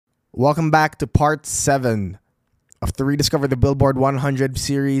Welcome back to part 7 of the Rediscover the Billboard 100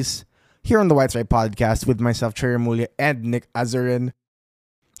 series here on the White Stripe Podcast with myself, Cherry Mulia, and Nick Azurin.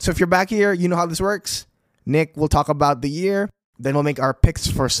 So if you're back here, you know how this works. Nick will talk about the year, then we'll make our picks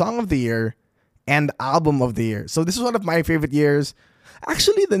for Song of the Year and Album of the Year. So this is one of my favorite years.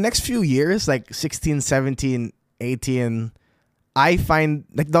 Actually, the next few years, like 16, 17, 18, I find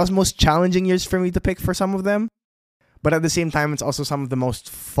like those most challenging years for me to pick for some of them. But at the same time, it's also some of the most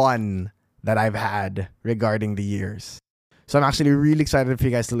fun that I've had regarding the years. So I'm actually really excited for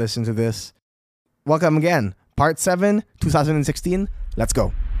you guys to listen to this. Welcome again. Part 7, 2016. Let's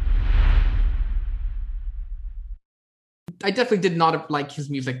go. I definitely did not like his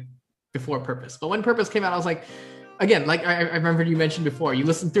music before Purpose. But when Purpose came out, I was like, again, like I remember you mentioned before, you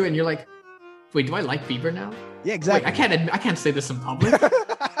listen through it and you're like, wait, do I like Bieber now? Yeah, exactly. Wait, I can't say this in public.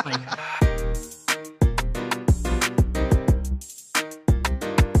 Like,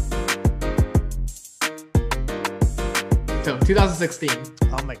 so 2016.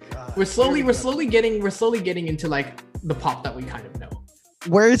 Oh my god. We're slowly getting into like the pop that we kind of know.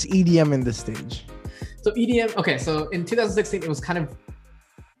 Where is EDM in this stage? So EDM, okay, so in 2016 it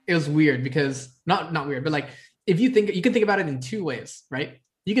was weird because not weird, but like if you can think about it in two ways, right?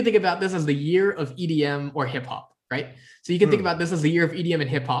 You can think about this as the year of EDM or hip hop, right? So you can think about this as the year of EDM and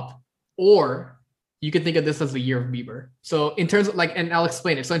hip hop, or you can think of this as the year of Bieber. So in terms of like, and I'll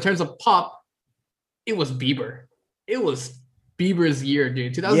explain it. So in terms of pop, it was Bieber. It was Bieber's year,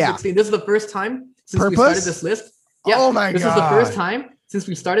 dude. 2016. Yeah. This is the first time since we started this list. Yeah. Oh my god. This is the first time since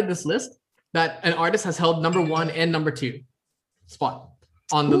we started this list that an artist has held number 1 and number 2 spot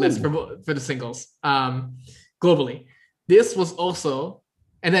on the list for the singles globally. This was also,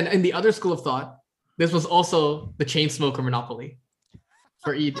 and then in the other school of thought, this was also the Chainsmoker monopoly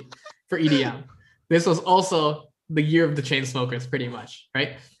for EDM. This was also the year of the Chainsmokers, pretty much,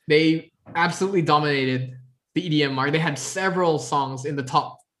 right? They absolutely dominated the EDM market. They had several songs in the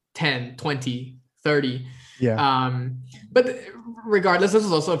top 10, 20, 30. Yeah. But regardless, this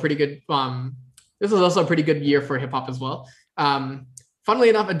was also a pretty good year for hip hop as well. Funnily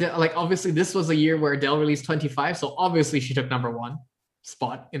enough, Adele, like obviously this was a year where Adele released 25, so obviously she took number 1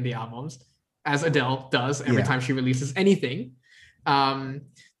 spot in the albums, as Adele does every time she releases anything.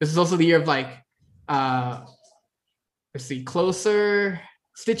 This is also the year of like let's see, Closer,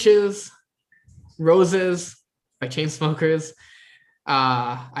 Stitches, Roses by Chainsmokers.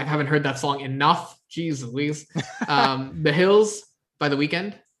 I haven't heard that song enough. Jeez Louise. The Hills by The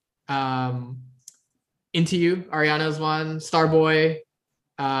Weeknd. Into You, Ariana's one. Starboy,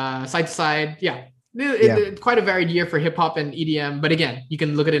 Side to Side. Yeah. Quite a varied year for hip hop and EDM. But again, you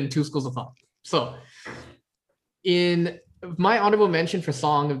can look at it in two schools of thought. So in my honorable mention for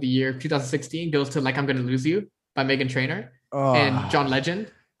Song of the Year 2016 goes to Like I'm Gonna Lose You by Meghan Trainor and John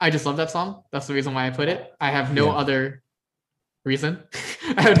Legend. I just love that song. That's the reason why I put it. I have no other reason.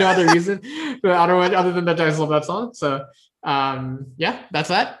 I have no other reason other than that I just love that song. So that's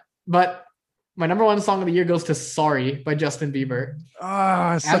that. But my number 1 song of the year goes to Sorry by Justin Bieber.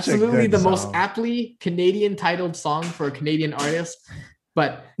 Absolutely the most aptly Canadian titled song for a Canadian artist,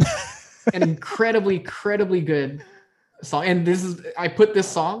 but an incredibly good song. And I put this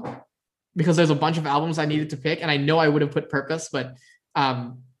song because there's a bunch of albums I needed to pick, and I know I would have put Purpose, but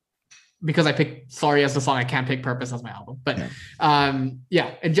because I picked Sorry as the song, I can't pick Purpose as my album. But and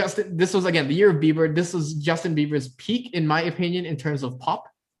this was again the year of Bieber. This was Justin Bieber's peak, in my opinion, in terms of pop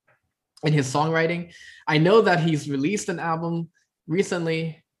and his songwriting. I know that he's released an album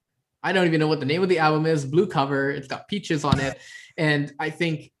recently. I don't even know what the name of the album is. Blue cover. It's got Peaches on it, and I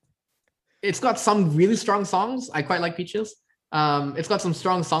think it's got some really strong songs. I quite like Peaches. It's got some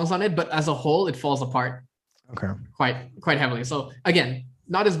strong songs on it, but as a whole, it falls apart. Okay. Quite heavily. So again,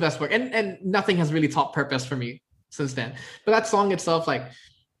 not his best work, and nothing has really topped Purpose for me since then. But that song itself, like,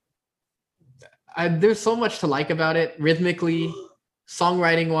 there's so much to like about it, rhythmically,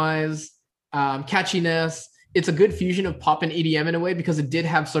 songwriting wise, catchiness. It's a good fusion of pop and EDM in a way, because it did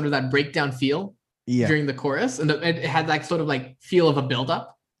have sort of that breakdown feel during the chorus, and it had like sort of like feel of a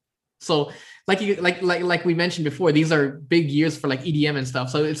build-up. So like we mentioned before, these are big years for like EDM and stuff.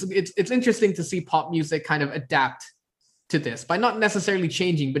 So it's interesting to see pop music kind of adapt to this by not necessarily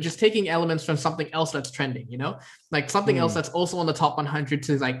changing, but just taking elements from something else that's trending, you know, like something else that's also on the top 100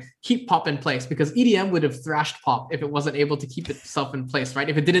 to like keep pop in place, because EDM would have thrashed pop if it wasn't able to keep itself in place, right?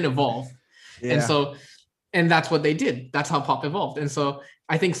 If it didn't evolve. And that's what they did. That's how pop evolved. And so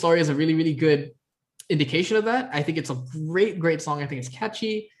I think Sorry is a really, really good indication of that. I think it's a great song. I think it's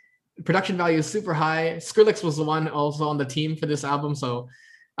catchy. Production value is super high. Skrillex was the one also on the team for this album. So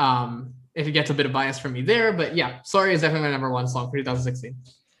if it gets a bit of bias from me there, but yeah, Sorry is definitely my number 1 song for 2016.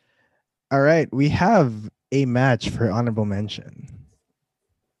 All right, we have a match for honorable mention.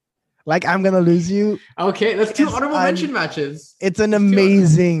 Like I'm gonna lose you. Okay, that's two honorable mention matches. It's an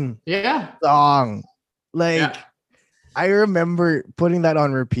amazing song. Like I remember putting that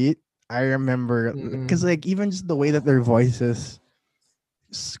on repeat. I remember because like even just the way that their voices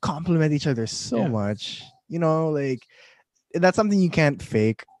complement each other so much. You know, like that's something you can't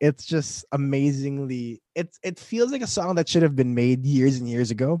fake. It's just amazingly. It feels like a song that should have been made years and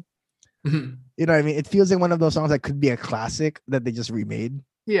years ago. Mm-hmm. You know what I mean? It feels like one of those songs that could be a classic that they just remade.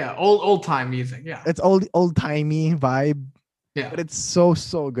 Yeah, old time music. Yeah, it's old timey vibe. Yeah, but it's so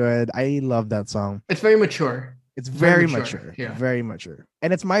good. I love that song. It's very mature. It's very mature. Yeah, very mature,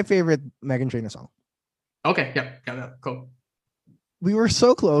 and it's my favorite Meghan Trainor song. Okay, yeah, cool. We were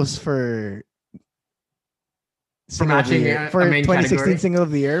so close for matching for 2016 category. Single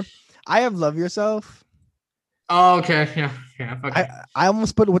of the Year. I have Love Yourself. Oh, okay. Yeah. Okay. I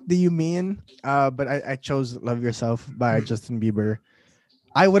almost put What Do You Mean? But I chose Love Yourself by Justin Bieber.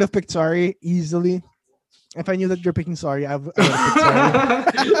 I would have picked Sorry easily. If I knew that you're picking Sorry, I would have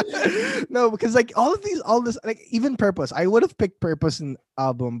picked Sorry. No, because like all this, like even Purpose. I would have picked Purpose in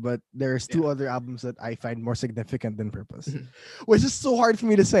album, but there's two other albums that I find more significant than Purpose, which is so hard for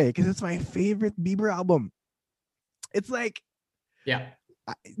me to say because it's my favorite Bieber album. It's like,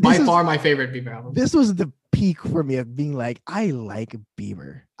 by far my favorite Bieber album. This was the peak for me of being like, I like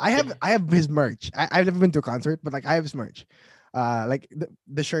Bieber. I have his merch. I've never been to a concert, but like I have his merch. Like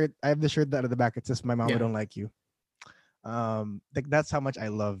the shirt, I have the shirt that at the back it says "My Mama Don't Like You." Like that's how much I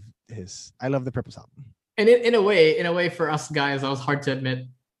love the Purpose album. And in a way, for us guys, that was hard to admit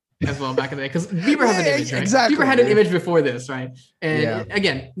as well back in the day because Bieber has an image, right? Exactly. Bieber had an image before this, right? And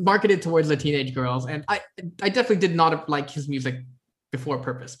again, marketed towards the teenage girls. And I definitely did not like his music before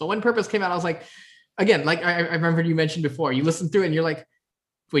Purpose, but when Purpose came out, I was like, again, like I remember you mentioned before, you listen through it and you're like,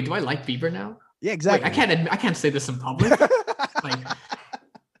 wait, do I like Bieber now? Yeah, exactly. Wait, I can't say this in public. Like,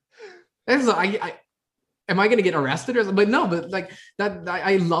 am I gonna get arrested or something? But no, but like that,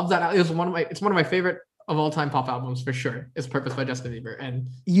 I love that. It's one of my favorite of all time pop albums for sure. It's Purpose by Justin Bieber, and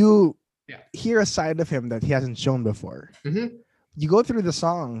you hear a side of him that he hasn't shown before. Mm-hmm. You go through the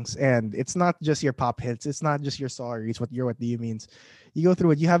songs, and it's not just your pop hits. It's not just your Sorries, What Do You Means. You go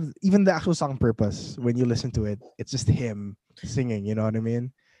through it. You have even the actual song Purpose. When you listen to it, it's just him singing. You know what I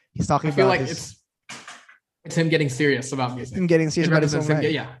mean? He's talking about. I feel like it's him getting serious about music. Him getting serious about his own life.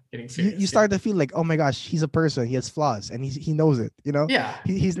 Getting serious. You start to feel like, oh my gosh, he's a person. He has flaws, and he knows it. You know? Yeah.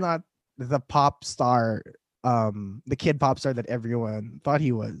 He's not the pop star, the kid pop star that everyone thought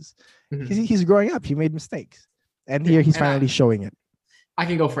he was. Mm-hmm. He's growing up. He made mistakes, and here he's finally showing it. I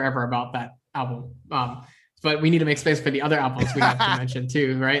can go forever about that album. But we need to make space for the other albums we have to mention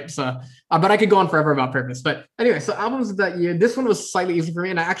too, right? So, but I could go on forever about Purpose. But anyway, so albums of that year, this one was slightly easy for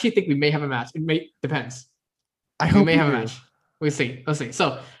me, and I actually think we may have a match. Depends. We may have a match. Let's see.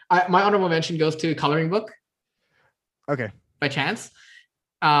 So my honorable mention goes to Coloring Book. Okay. By chance.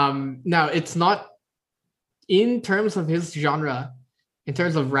 Now it's not in terms of his genre, in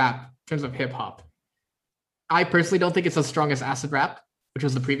terms of rap, in terms of hip hop. I personally don't think it's as strong as Acid Rap, which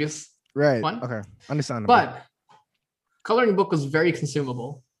was the previous one. Okay. Understandable. But Coloring Book was very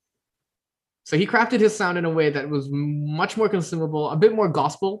consumable. So he crafted his sound in a way that was much more consumable, a bit more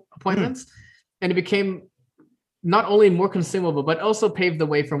gospel appointments, and it became not only more consumable, but also paved the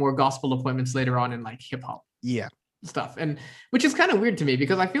way for more gospel appointments later on in like hip hop stuff. And which is kind of weird to me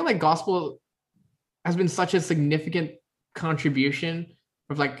because I feel like gospel has been such a significant contribution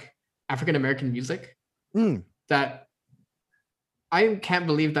of like African American music that I can't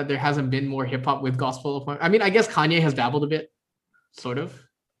believe that there hasn't been more hip hop with gospel appointments. I mean, I guess Kanye has dabbled a bit, sort of.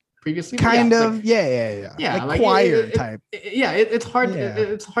 Previously, kind of, yeah, like choir type. It's hard.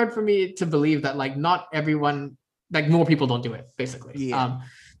 It's hard for me to believe that like not everyone, like more people don't do it, basically.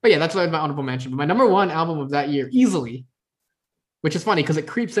 But yeah, that's why my honorable mention. But my number one album of that year, easily, which is funny because it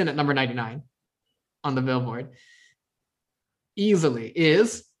creeps in at number 99 on the Billboard, easily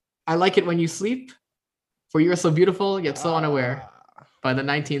is "I Like It When You Sleep," "For You're So Beautiful Yet So Unaware" by the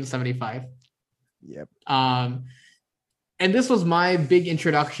 1975. Yep. And this was my big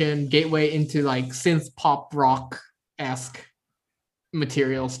introduction, gateway into like synth pop rock-esque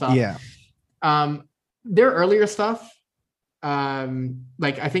material stuff. Yeah. Their earlier stuff,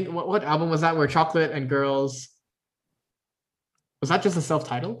 like I think what album was that where Chocolate and Girls, was that just a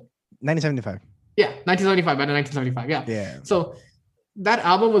self-titled? 1975. Yeah, 1975, by the 1975. Yeah. So that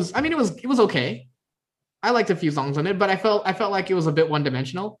album was, I mean, it was okay. I liked a few songs on it, but I felt like it was a bit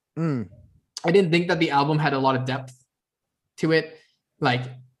one-dimensional. I didn't think that the album had a lot of depth to it. Like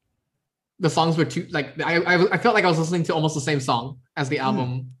the songs were too like I felt like I was listening to almost the same song as the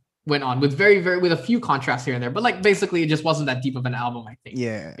album went on with with a few contrasts here and there, but like basically it just wasn't that deep of an album, I think.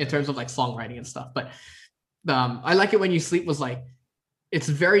 Yeah. In terms of like songwriting and stuff. But I Like It When You Sleep was like, it's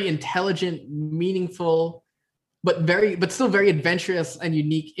very intelligent, meaningful, but still very adventurous and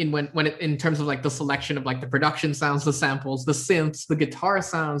unique in terms of like the selection of like the production sounds, the samples, the synths, the guitar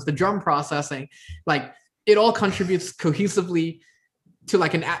sounds, the drum processing. Like it all contributes cohesively to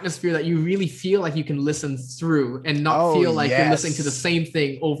like an atmosphere that you really feel like you can listen through and not feel like you're listening to the same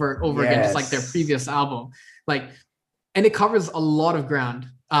thing over and over again, just like their previous album. Like, and it covers a lot of ground.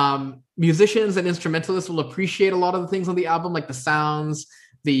 Musicians and instrumentalists will appreciate a lot of the things on the album, like the sounds,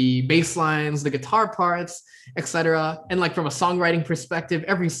 the bass lines, the guitar parts, etc. And like from a songwriting perspective,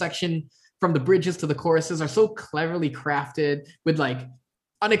 every section from the bridges to the choruses are so cleverly crafted with like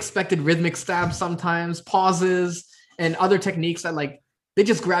unexpected rhythmic stabs sometimes, pauses, and other techniques that like they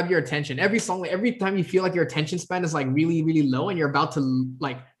just grab your attention. Every song, like, every time you feel like your attention span is like really, really low and you're about to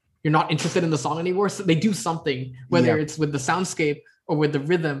like, you're not interested in the song anymore. So they do something, whether it's with the soundscape or with the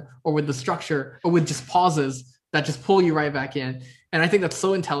rhythm or with the structure or with just pauses that just pull you right back in. And I think that's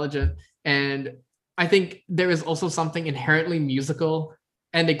so intelligent. And I think there is also something inherently musical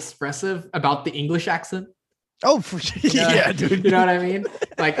and expressive about the English accent. Oh, for sure. Yeah, dude. You know what I mean?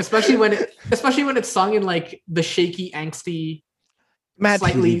 Like, especially when it's sung in like the shaky, angsty,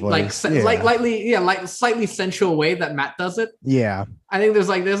 slightly sensual way that Matt does it. Yeah, I think there's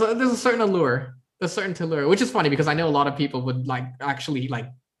a certain allure, which is funny because I know a lot of people would like actually like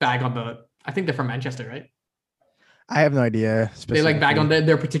bag on the. I think they're from Manchester, right? I have no idea. They like bag on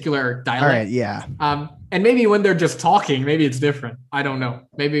their particular dialect. All right, yeah. And maybe when they're just talking, maybe it's different. I don't know.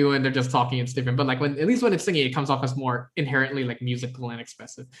 Maybe when they're just talking, it's different. But like at least when it's singing, it comes off as more inherently like musical and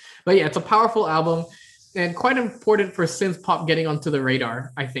expressive. But yeah, it's a powerful album. And quite important for synth pop getting onto the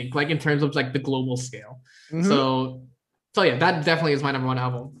radar, I think, like in terms of like the global scale. Mm-hmm. So yeah, that definitely is my number one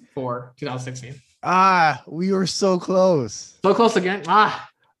album for 2016. We were so close. So close again.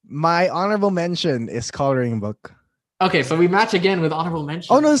 My honorable mention is Coloring Book. Okay, so we match again with honorable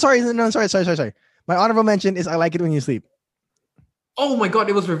mention. Oh no, sorry. My honorable mention is I Like It When You Sleep. Oh my god,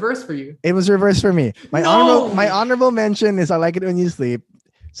 it was reversed for you. It was reversed for me. My honorable mention is I Like It When You Sleep.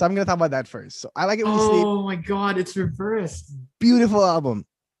 So I'm gonna talk about that first. So I Like It When You Sleep. Oh my god, it's reversed. Beautiful album.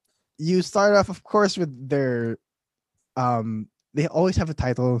 You start off, of course, with their they always have a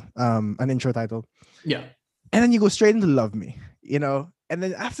title, an intro title. Yeah. And then you go straight into Love Me, you know? And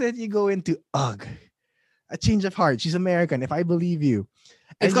then after that you go into Ugh. A Change of Heart. She's American. If I Believe You.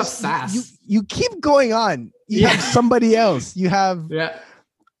 It's got sass. You keep going on. You have Somebody Else. You have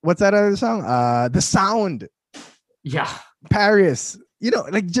what's that other song? The Sound. Yeah. Paris. You know,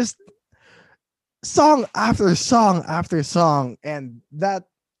 like just song after song after song. And that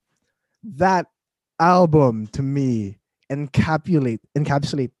album to me encapsulates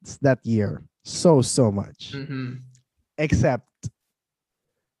that year so much. Mm-hmm. Except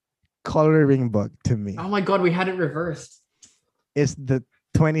Coloring Book to me. Oh my god, we had it reversed. Is the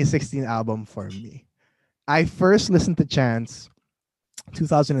 2016 album for me. I first listened to Chance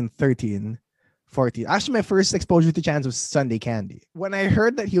 2013, 14. Actually, my first exposure to Chance was Sunday Candy. When I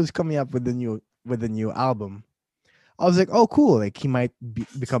heard that he was coming up with the new album, I was like, oh, cool. Like he might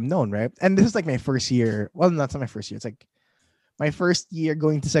become known, right? And this is like my first year. Well, not my first year. It's like my first year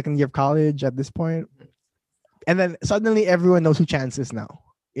going to second year of college at this point. And then suddenly everyone knows who Chance is now.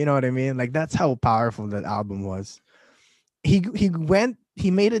 You know what I mean? Like that's how powerful that album was. He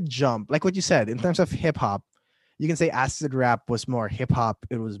made a jump, like what you said, in terms of hip hop. You can say acid rap was more hip hop.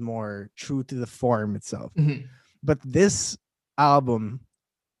 It was more true to the form itself. Mm-hmm. But this album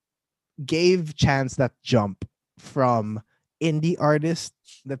gave Chance that jump from indie artist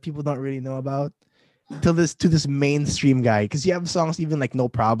that people don't really know about to this mainstream guy. Because you have songs even like No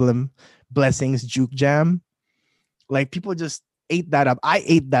Problem, Blessings, Juke Jam. Like people just ate that up. I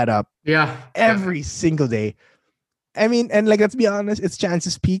ate that up. Yeah. Every single day. I mean, and like let's be honest, it's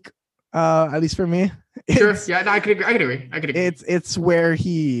Chance's peak. At least for me. Sure. Yeah, no, I could agree. It's where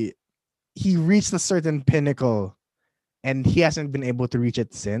he reached a certain pinnacle and he hasn't been able to reach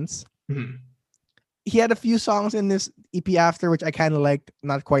it since. Mm-hmm. He had a few songs in this EP after which I kind of liked,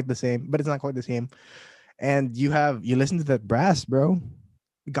 not quite the same, but it's not quite the same. And you listen to that brass, bro.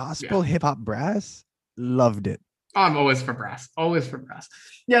 Gospel hip hop brass. Loved it. I'm always for brass.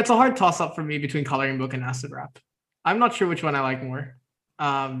 Yeah, it's a hard toss up for me between Coloring Book and acid rap. I'm not sure which one I like more.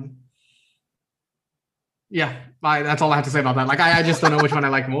 That's all I have to say about that. Like, I just don't know which one I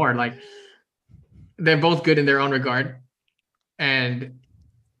like more. Like, they're both good in their own regard. And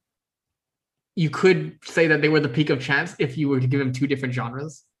you could say that they were the peak of Chance if you were to give them two different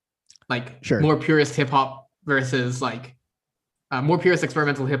genres. Like, more purist hip hop versus, like, more purist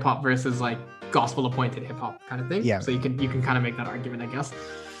experimental hip hop versus like gospel appointed hip hop kind of thing. Yeah. So you can kind of make that argument, I guess.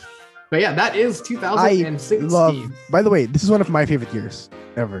 But yeah, that is 2016. By the way, this is one of my favorite years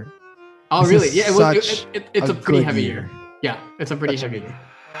ever. Oh, this really? Yeah, it's a pretty heavy year. Yeah, it's a pretty heavy year.